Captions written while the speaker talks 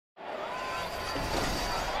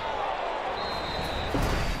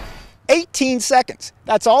"18 seconds.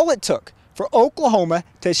 That's all it took for Oklahoma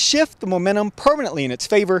to shift the momentum permanently in its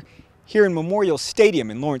favor here in Memorial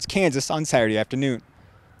Stadium in Lawrence, Kansas on Saturday afternoon.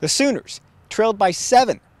 The Sooners trailed by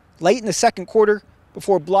 7 late in the second quarter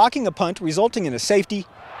before blocking a punt resulting in a safety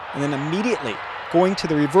and then immediately going to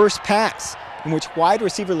the reverse pass in which wide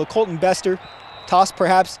receiver Lacoltan Bester tossed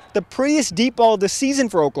perhaps the prettiest deep ball of the season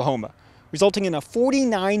for Oklahoma, resulting in a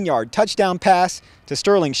 49-yard touchdown pass to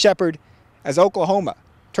Sterling Shepard as Oklahoma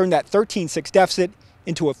turned that 13-6 deficit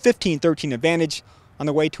into a 15-13 advantage on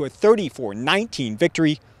the way to a 34-19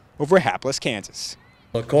 victory over hapless Kansas.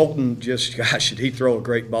 Lacoltan just, gosh, did he throw a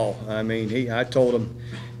great ball. I mean, I told him,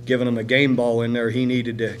 giving him a game ball in there, he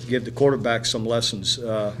needed to give the quarterback some lessons.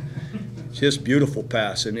 Just beautiful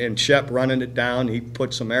pass, and Shep running it down, he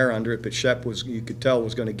put some air under it, but Shep was, you could tell,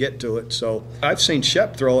 was going to get to it. So I've seen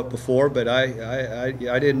Shep throw it before, but I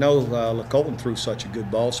didn't know Lacoltan threw such a good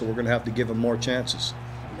ball, so we're going to have to give him more chances.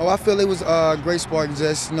 Oh, I feel it was a great spark.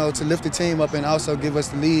 Just, to lift the team up and also give us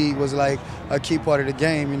the lead was like a key part of the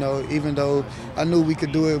game, even though I knew we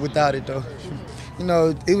could do it without it, though.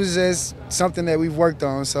 It was just something that we've worked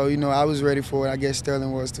on, so, I was ready for it. I guess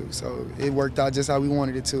Sterling was too, so it worked out just how we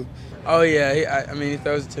wanted it to. Oh, yeah, he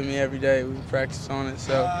throws it to me every day. We practice on it,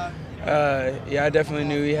 so, yeah, I definitely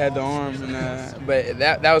knew he had the arm, but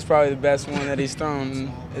that was probably the best one that he's thrown,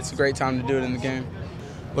 and it's a great time to do it in the game.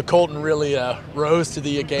 Lacoltan really rose to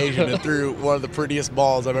the occasion and threw one of the prettiest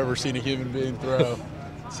balls I've ever seen a human being throw.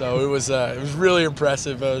 So it was really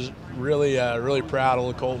impressive. I was really proud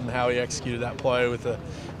of Lacoltan, how he executed that play with the,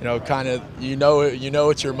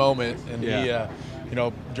 it's your moment, and yeah. He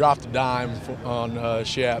dropped a dime on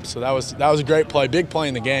Shep. So that was a great play, big play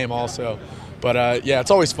in the game also. But yeah,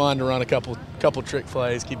 it's always fun to run a couple trick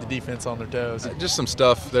plays, keep the defense on their toes. Just some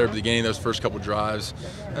stuff there at the beginning, those first couple drives.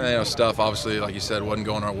 Stuff obviously, like you said, wasn't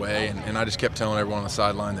going our way, and I just kept telling everyone on the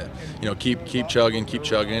sideline that, keep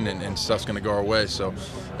chugging, and stuff's going to go our way. So,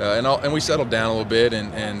 and we settled down a little bit,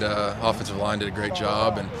 and offensive line did a great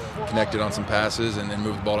job and connected on some passes and then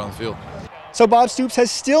moved the ball down the field. So Bob Stoops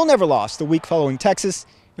has still never lost the week following Texas,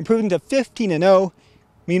 improving to 15-0.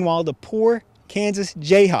 Meanwhile, the poor Kansas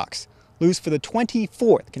Jayhawks lose for the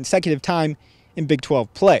 24th consecutive time in Big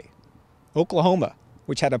 12 play. Oklahoma,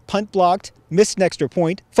 which had a punt blocked, missed an extra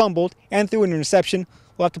point, fumbled, and threw an interception,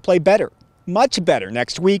 will have to play better, much better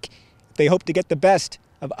next week if they hope to get the best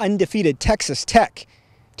of undefeated Texas Tech.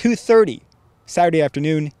 2:30 Saturday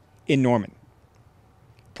afternoon in Norman.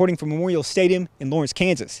 Reporting from Memorial Stadium in Lawrence,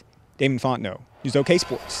 Kansas, Damon Fontenot, News OK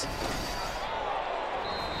Sports.